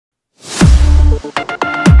Long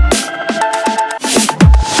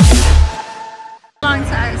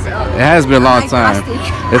time, so It has been a long time.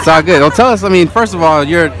 It's all good. Well, tell us. I mean, first of all,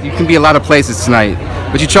 you can be a lot of places tonight,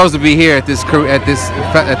 but you chose to be here at this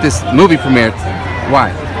movie premiere.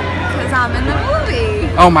 Why? Because I'm in the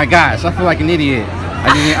movie. Oh my gosh, I feel like an idiot.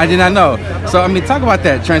 I did not know. So I mean, talk about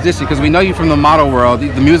that transition, because we know you from the model world,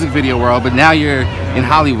 the music video world, but now you're in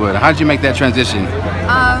Hollywood. How did you make that transition?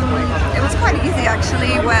 It was quite easy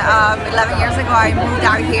actually. When 11 years ago, I moved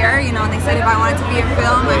out here. You know, and they said if I wanted to be in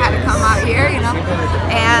film, I had to come out here. You know,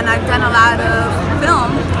 and I've done a lot of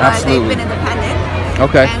film, but they've been independent.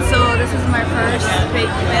 Okay. And so this is my first big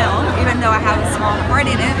film, even though I have a small part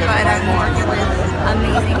in it. But I'm working with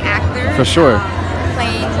amazing actors. For sure.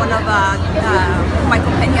 Playing one of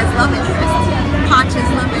Michael Peña's love interest, Ponch's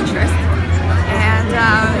love interest, and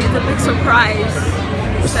it's a big surprise.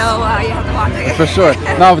 So you have to watch it. For sure.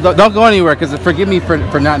 No, don't go anywhere, because forgive me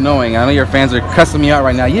for not knowing. I know your fans are cussing me out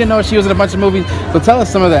right now. You didn't know she was in a bunch of movies. So tell us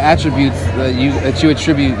some of the attributes that you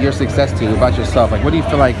attribute your success to about yourself. Like, what do you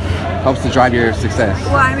feel like helps to drive your success?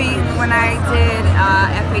 Well, I mean, when I did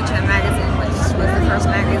FHM magazine, which was the first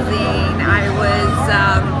magazine, I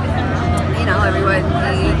was. You know,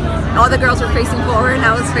 all the girls were facing forward and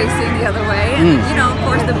I was facing the other way. And, you know, of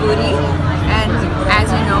course, the booty. And as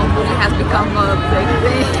you know, booty has become a big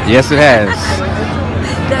thing. Yes, it has.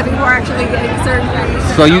 That people are actually getting surgery.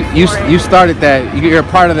 So you started that, you're a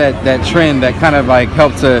part of that trend that kind of like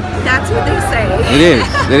helped to... That's what they say.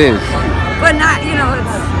 It is. But not, you know,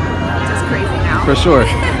 it's just crazy now. For sure.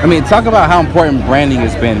 I mean, talk about how important branding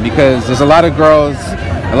has been, because there's a lot of girls,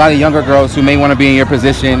 a lot of younger girls who may want to be in your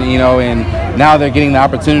position, you know, and now they're getting the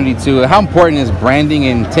opportunity to. How important is branding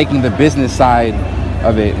and taking the business side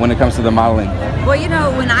of it when it comes to the modeling? Well, you know,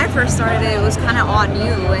 when I first started, it was kind of all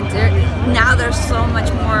new, and now there's so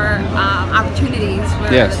much more opportunities for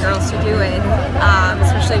the girls to do it,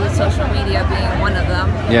 especially with social media being one of them.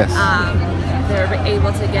 Yes. They're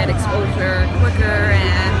able to get exposure quicker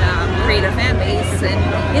and create a fan base, and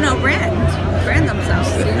you know, brand themselves.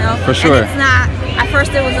 You know, for sure. And it's not. At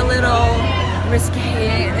first, it was a little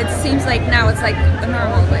risque. It seems like now it's like a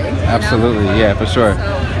normal way. Absolutely, know? Yeah, for sure.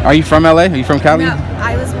 So, are you from LA? Are you from Cali? No,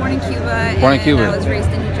 I was born in Cuba. Born in Cuba. I was raised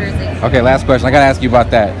in New Jersey. Okay, last question. I gotta ask you about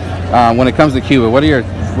that. When it comes to Cuba, what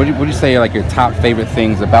would you say are like your top favorite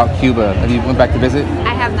things about Cuba? Have you went back to visit?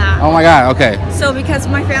 I have not. Oh my God. Okay. So because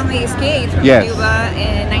my family escaped from Cuba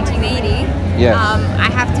in 1980, I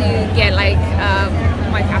have to get like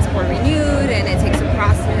my passport renewed, and it takes a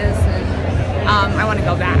process, and I want to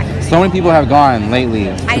go back. So many people have gone lately.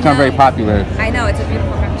 It's become very popular. I know, it's a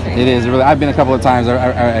beautiful country. It is. Really, I've been a couple of times. You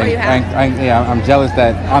have? I'm jealous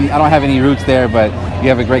that I don't have any roots there, but you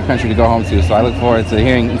have a great country to go home to. So I look forward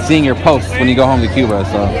to seeing your posts when you go home to Cuba.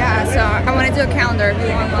 So yeah. So I want to do a calendar. If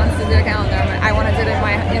anyone wants to do a calendar, I want to do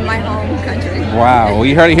it in my home country. Wow. Well,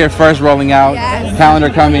 you heard it here first. Rolling out. Yes. Calendar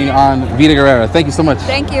coming on Vida Guerra. Thank you so much.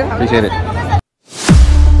 Thank you. Appreciate it.